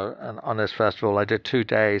long ago, and on this festival I did 2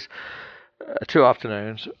 days. 2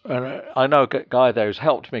 afternoons, and I know a guy there who's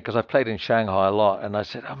helped me because I've played in Shanghai a lot. And I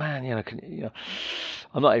said, "Oh man,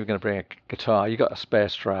 I'm not even going to bring a guitar. You got a spare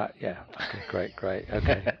Strat? Yeah, okay, great,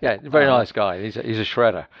 okay, yeah, very nice guy. He's a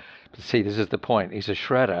shredder. But see, this is the point. He's a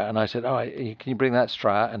shredder." And I said, "Oh, can you bring that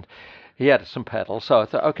Strat?" And he had some pedals, so I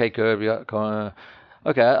thought, okay, good.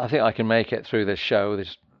 Okay, I think I can make it through this show.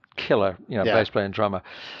 This killer, bass player and drummer.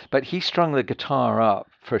 But he strung the guitar up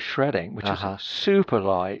for shredding, which is super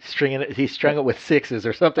light. He strung it with sixes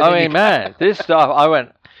or something. I mean, man, this stuff, I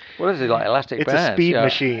went, what is it, like elastic bands? It's a speed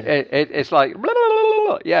machine. It's like, blah, blah, blah,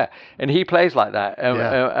 blah, yeah. And he plays like that.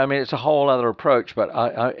 I mean, it's a whole other approach, but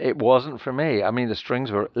it wasn't for me. I mean, the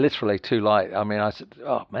strings were literally too light. I mean, I said,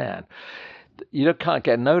 oh, man. You can't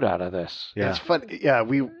get a note out of this. Yeah. It's fun. Yeah,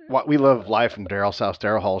 we love Live from Daryl's House,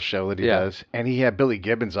 Daryl Hall's show that he does, and he had Billy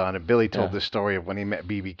Gibbons on, and Billy told this story of when he met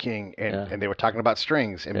B.B. King, and they were talking about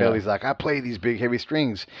strings, and Billy's like, I play these big heavy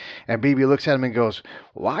strings, and B.B. looks at him and goes,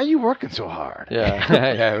 why are you working so hard? Yeah,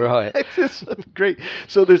 yeah, right. It's just great.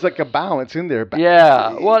 So there's like a balance in there.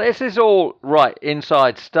 Yeah, well, this is all right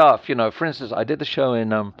inside stuff. For instance, I did the show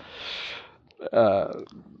in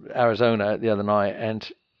Arizona the other night, and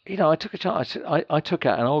I took a chance. I took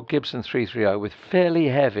out an old Gibson 330 with fairly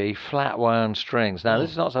heavy, flat wound strings. Now,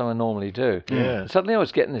 this is not something I normally do. Yeah. And suddenly I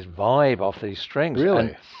was getting this vibe off these strings. Really?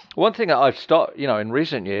 And one thing that I've stopped, in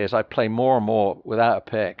recent years, I play more and more without a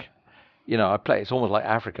pick. It's almost like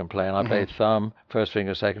African playing. I play thumb, first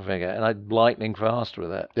finger, second finger, and I'm lightning fast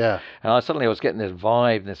with it. Yeah. And I suddenly was getting this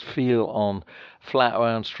vibe, this feel on flat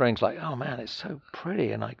wound strings, like, oh man, it's so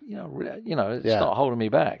pretty, and it's not holding me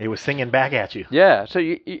back. It was singing back at you. Yeah. So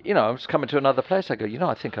I was coming to another place. I go,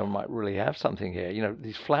 I think I might really have something here.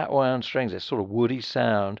 These flat wound strings, this sort of woody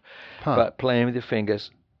sound, but playing with your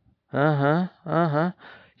fingers. This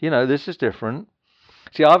is different.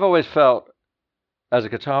 See, I've always felt, as a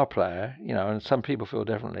guitar player, and some people feel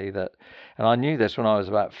differently, that, and I knew this when I was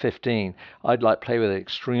about 15, I'd like play with an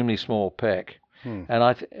extremely small pick.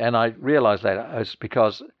 And I realized later it's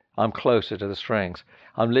because I'm closer to the strings.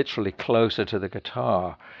 I'm literally closer to the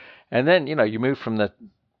guitar. And then, you move from the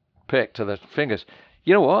pick to the fingers.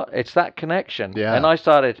 You know what? It's that connection. Yeah. And I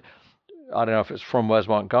started, I don't know if it's from Wes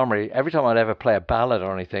Montgomery, every time I'd ever play a ballad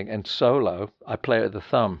or anything and solo, I play it with the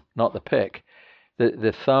thumb, not the pick.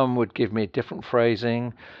 The thumb would give me different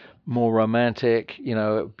phrasing, more romantic,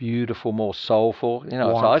 beautiful, more soulful. So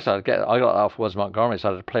I got off Wes Montgomery,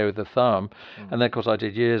 started to play with the thumb, and then of course I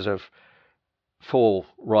did years of full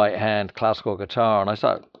right hand classical guitar, and I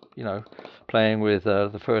started, playing with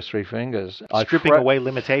the first three fingers. Stripping away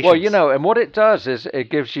limitations. Well, and what it does is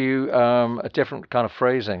it gives you a different kind of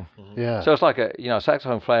phrasing. Yeah. So it's like a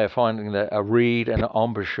saxophone player finding a reed and an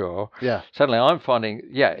embouchure. Yeah. Suddenly I'm finding,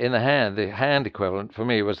 in the hand equivalent for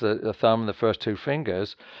me was the thumb and the first two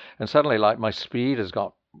fingers, and suddenly like my speed has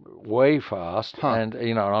got way fast, and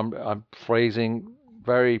I'm phrasing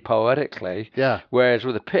very poetically. Yeah. Whereas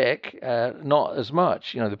with a pick, not as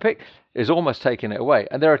much. The pick is almost taking it away,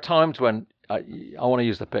 and there are times when I want to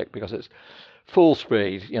use the pick because it's full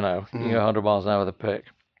speed. You go 100 miles an hour with a pick.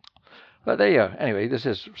 But there you go. Anyway, this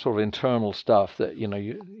is sort of internal stuff that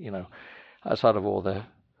outside of all the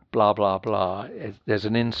blah blah blah. There's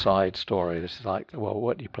an inside story. This is like, well,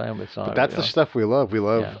 what are you playing with? But that's the stuff we love. We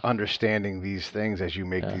love understanding these things as you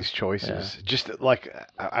make these choices. Yeah. Just like,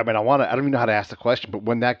 I mean, I don't even know how to ask the question, but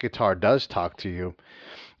when that guitar does talk to you,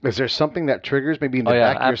 is there something that triggers maybe in the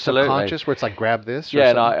back of your subconscious where it's like, grab this? Yeah,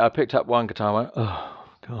 and I picked up one guitar and went, oh,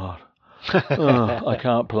 God. I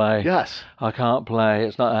can't play. Yes. I can't play.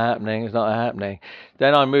 It's not happening. It's not happening.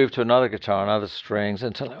 Then I moved to another guitar and other strings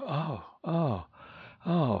until,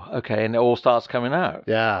 okay, and it all starts coming out.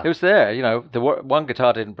 Yeah. It was there. The one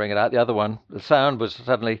guitar didn't bring it out. The other one, the sound was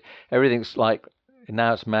suddenly, everything's like,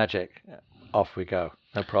 now it's magic. Off we go.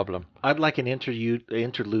 No problem. I'd like an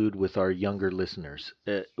interlude with our younger listeners.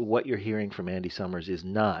 What you're hearing from Andy Summers is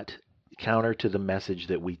not counter to the message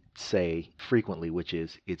that we say frequently, which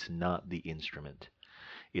is it's not the instrument,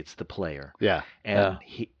 it's the player. Yeah. And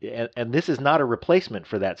and this is not a replacement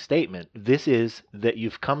for that statement. This is that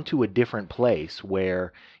you've come to a different place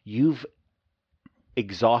where you've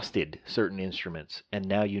exhausted certain instruments and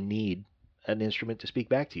now you need an instrument to speak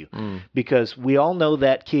back to you. Because we all know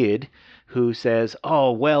that kid who says,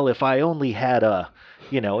 "Oh, well, if I only had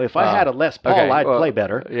if I had a Les Paul, I'd play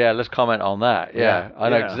better." Yeah, let's comment on that. Yeah, I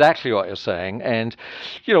know exactly what you're saying. And,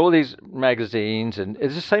 all these magazines, and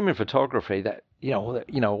it's the same in photography that, all the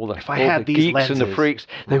geeks lenses, and the freaks,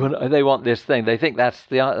 they want this thing. They think that's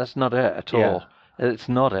not it at all. It's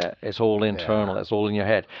not it. It's all internal. It's all in your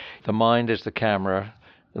head. The mind is the camera.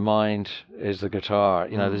 The mind is the guitar.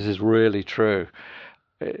 This is really true.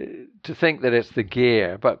 To think that it's the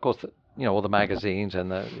gear, but of course, all the magazines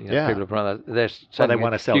and the people who run that, they're saying, they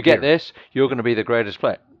want to sell you gear. Get this, you're going to be the greatest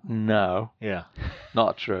player. No. Yeah.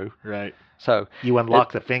 Not true. Right. So you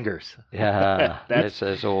unlock the fingers. Yeah.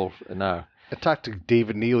 It's all, no. I talked to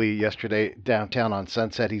David Neely yesterday downtown on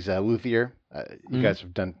Sunset. He's a luthier. You guys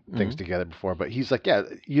have done things together before, but he's like,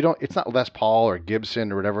 it's not Les Paul or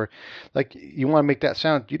Gibson or whatever. Like, you want to make that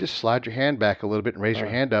sound, you just slide your hand back a little bit and raise your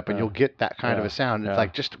hand up, and you'll get that kind of a sound. It's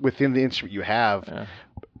like just within the instrument you have,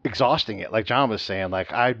 exhausting it. Like John was saying,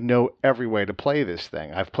 like, I know every way to play this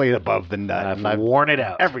thing. I've played above the nut. I've worn it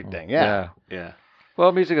out. Everything, yeah.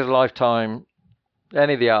 Well, music is a lifetime.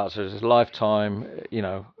 Any of the arts is a lifetime,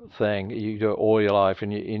 thing. You do it all your life,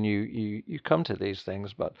 and you come to these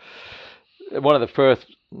things. But one of the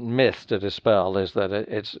first myths to dispel is that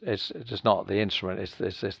it's just not the instrument.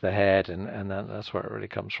 It's the head, and that's where it really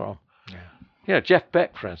comes from. Yeah. Jeff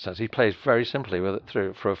Beck, for instance, he plays very simply with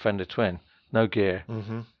it for a Fender Twin, no gear.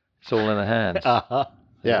 It's all in the hands.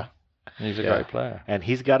 Yeah. He's a great player, and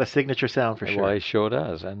he's got a signature sound for sure. Well, he sure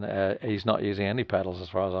does, and he's not using any pedals as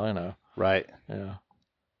far as I know. Right.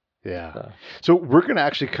 Yeah. So we're going to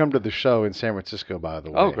actually come to the show in San Francisco, by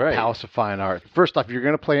the way. Oh, great. Palace of Fine Art. First off, you're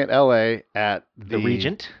going to play in L.A. at the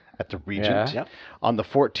Regent. At the Regent on the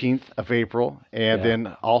 14th of April. And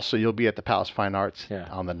then also you'll be at the Palace of Fine Arts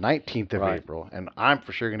on the 19th of April. And I'm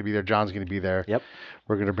for sure going to be there. John's going to be there. Yep.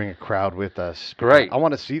 We're going to bring a crowd with us. Great. I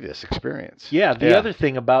want to see this experience. Yeah. The other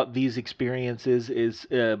thing about these experiences is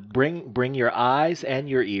bring your eyes and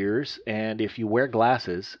your ears. And if you wear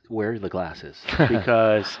glasses, wear the glasses.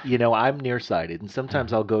 Because, I'm nearsighted. And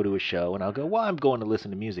sometimes I'll go to a show and I'll go, well, I'm going to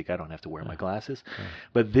listen to music. I don't have to wear my glasses.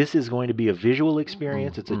 But this is going to be a visual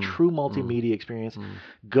experience. It's a true multimedia experience.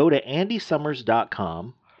 Go to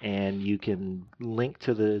andysummers.com. And you can link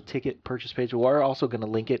to the ticket purchase page. We're also going to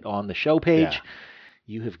link it on the show page. Yeah.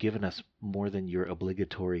 You have given us more than your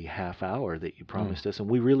obligatory half hour that you promised us, and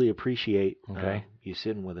we really appreciate you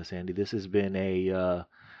sitting with us, Andy. This has been a,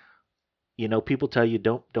 people tell you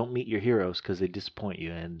don't meet your heroes because they disappoint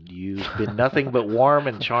you, and you've been nothing but warm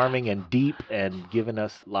and charming and deep and given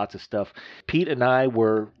us lots of stuff. Pete and I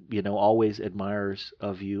were, always admirers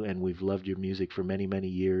of you, and we've loved your music for many, many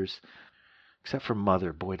years. Except for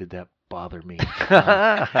Mother, boy, did that bother me.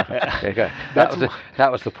 That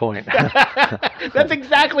was the point. That's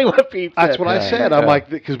exactly what Pete said. That's what I said. I'm like,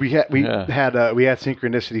 because we had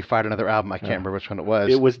Synchronicity fight another album. I can't remember which one it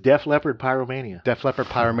was. It was Def Leppard Pyromania. Def Leppard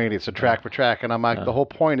Pyromania. It's a track for track, and I'm like, the whole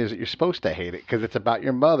point is that you're supposed to hate it because it's about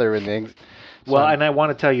your mother and things. So, well, and I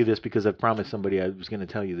want to tell you this because I promised somebody I was going to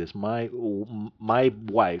tell you this. My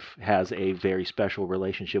wife has a very special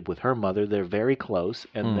relationship with her mother. They're very close,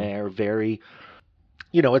 and they're very,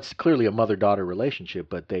 it's clearly a mother-daughter relationship,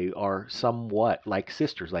 but they are somewhat like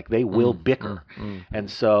sisters. Like they will bicker. And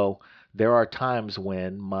so there are times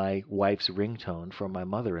when my wife's ringtone from my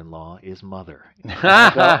mother-in-law is Mother.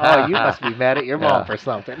 Oh, you must be mad at your mom for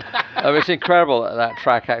something. It's incredible that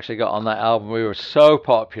track actually got on that album. We were so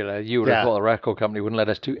popular. You would have thought the record company wouldn't let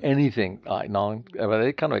us do anything like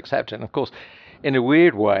they kind of accept it. And of course, in a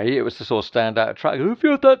weird way, it was the sort of standout track. Who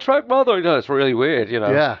heard that track, Mother? It's really weird,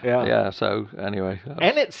 Yeah. So anyway,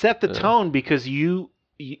 and it set the tone because you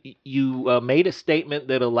made a statement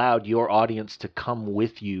that allowed your audience to come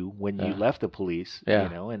with you when you left the police,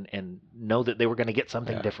 and know that they were going to get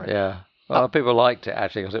something different. Yeah. Well, people liked it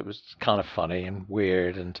actually because it was kind of funny and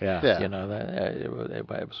weird, and it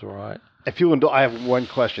was all right. I have one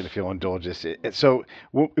question, if you'll indulge us. So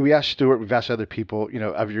we asked Stewart, we've asked other people,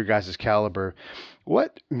 of your guys' caliber,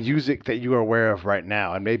 what music that you are aware of right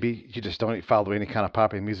now, and maybe you just don't follow any kind of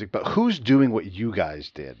popular music, but who's doing what you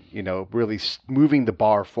guys did? Really moving the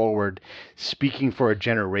bar forward, speaking for a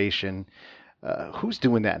generation. Who's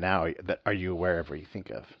doing that now? That are you aware of or you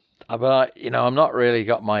think of? But I'm not really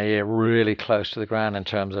got my ear really close to the ground in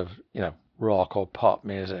terms of rock or pop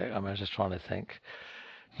music. I was just trying to think.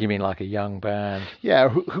 You mean like a young band? Yeah.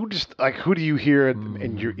 Who do you hear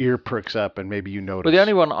and your ear perks up and maybe you notice? Well, the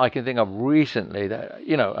only one I can think of recently that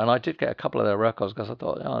and I did get a couple of their records because I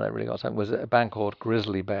thought, they really got something. Was a band called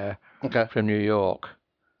Grizzly Bear from New York.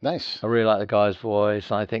 Nice. I really like the guy's voice,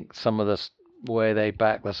 and I think some of the way they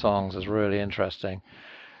back the songs is really interesting.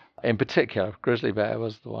 In particular, Grizzly Bear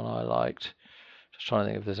was the one I liked. Just trying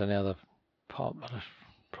to think if there's any other pop.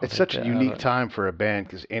 It's such a unique time for a band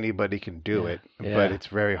because anybody can do it, but it's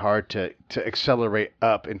very hard to accelerate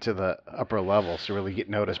up into the upper levels to really get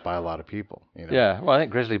noticed by a lot of people. You know? Yeah, well, I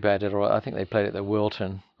think Grizzly Bear did all right. I think they played at the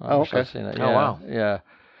Wilton. Oh, okay. Oh, wow. Yeah.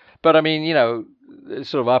 But I mean, you know,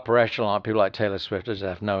 sort of upper echelon, people like Taylor Swift just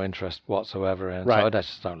have no interest whatsoever in. Right. So I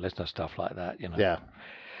just don't listen to stuff like that, you know. Yeah.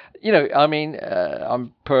 You know, I mean,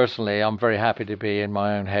 I'm very happy to be in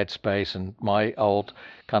my own headspace and my old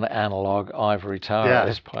kind of analog ivory tower at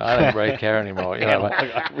this point. I don't really care anymore. You know,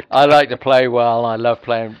 I like to play well. I love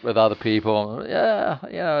playing with other people. Yeah,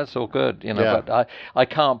 you know, it's all good. You know, but I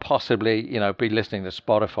can't possibly, you know, be listening to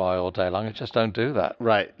Spotify all day long. I just don't do that.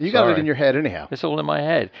 Right. You got it in your head anyhow. It's all in my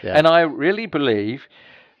head. Yeah. And I really believe,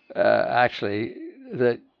 actually,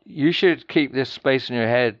 that you should keep this space in your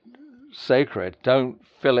head sacred. Don't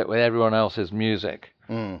fill it with everyone else's music.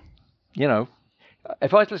 You know,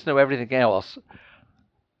 if I listen to everything else,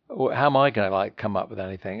 how am I going to come up with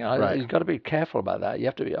anything? You've got to be careful about that. You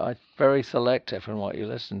have to be very selective in what you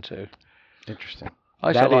listen to. Interesting. I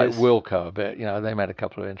used to like Wilco a bit. You know, they made a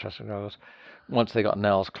couple of interesting records. Once they got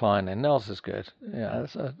Nels Cline in, Nels is good. Yeah,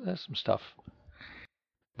 there's some stuff.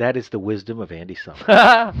 That is the wisdom of Andy Summers.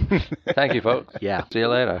 Thank you, folks. Yeah. See you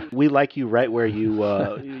later. We like you right where you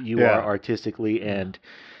are artistically, and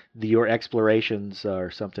your explorations are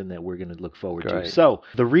something that we're going to look forward to. So,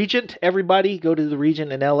 the Regent, everybody, go to the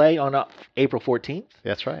Regent in L.A. on April 14th.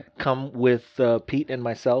 That's right. Come with Pete and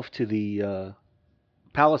myself to the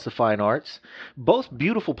Palace of Fine Arts. Both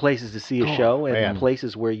beautiful places to see a show and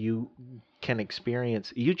places where you can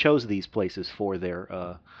experience. You chose these places for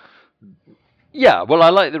their... Yeah, well,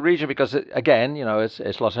 I like the Regent because, again, you know, it's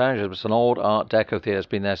Los Angeles. It's an old Art Deco theater. It's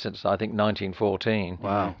been there since, I think, 1914.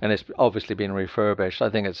 Wow. And it's obviously been refurbished. I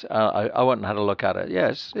think it's, I went and had a look at it. Yeah,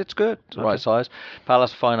 it's good. It's the right size.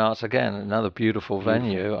 Palace of Fine Arts, again, another beautiful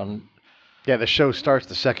venue. And yeah, the show starts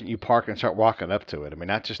the second you park and start walking up to it. I mean,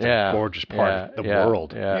 that's just a gorgeous part of the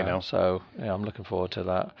world. Yeah, you know? So yeah, I'm looking forward to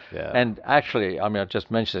that. Yeah. And actually, I mean, I just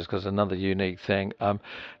mentioned this because another unique thing.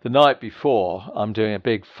 The night before, I'm doing a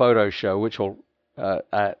big photo show, which will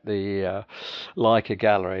at the Leica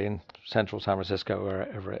Gallery in central San Francisco,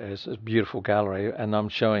 wherever it is. It's a beautiful gallery, and I'm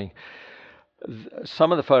showing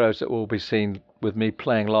some of the photos that will be seen with me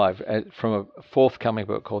playing live from a forthcoming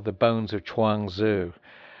book called The Bones of Chuang Tzu,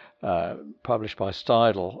 published by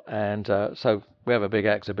Steidl. And so we have a big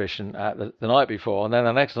exhibition at the night before, and then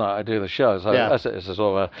the next night I do the show. So it's a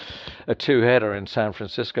sort of a two-header in San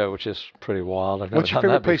Francisco, which is pretty wild. What's your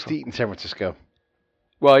favorite place to eat in San Francisco?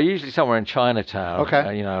 Well, usually somewhere in Chinatown.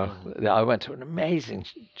 Okay. You know, I went to an amazing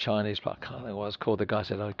Chinese place. I can't think what it's called. The guy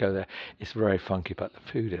said I'd go there. It's very funky, but the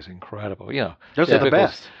food is incredible. You know, those are the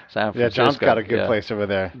best. San Francisco. Yeah, John's got a good place over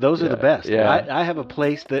there. Those are the best. Yeah. I have a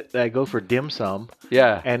place that I go for dim sum.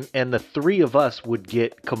 Yeah. And the three of us would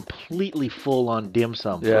get completely full on dim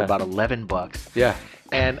sum for about $11. Yeah.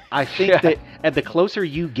 And I think that and the closer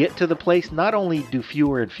you get to the place, not only do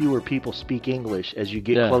fewer and fewer people speak English as you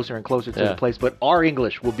get closer and closer to the place, but our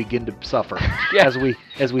English will begin to suffer as we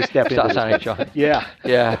step into this. Yeah.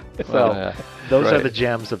 Yeah. So those are the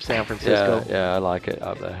gems of San Francisco. Yeah, I like it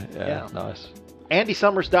up there. Yeah. Nice.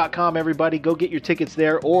 AndySummers.com, everybody. Go get your tickets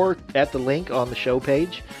there or at the link on the show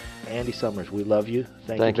page. Andy Summers, we love you.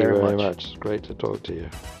 Thank you very much. It's great to talk to you.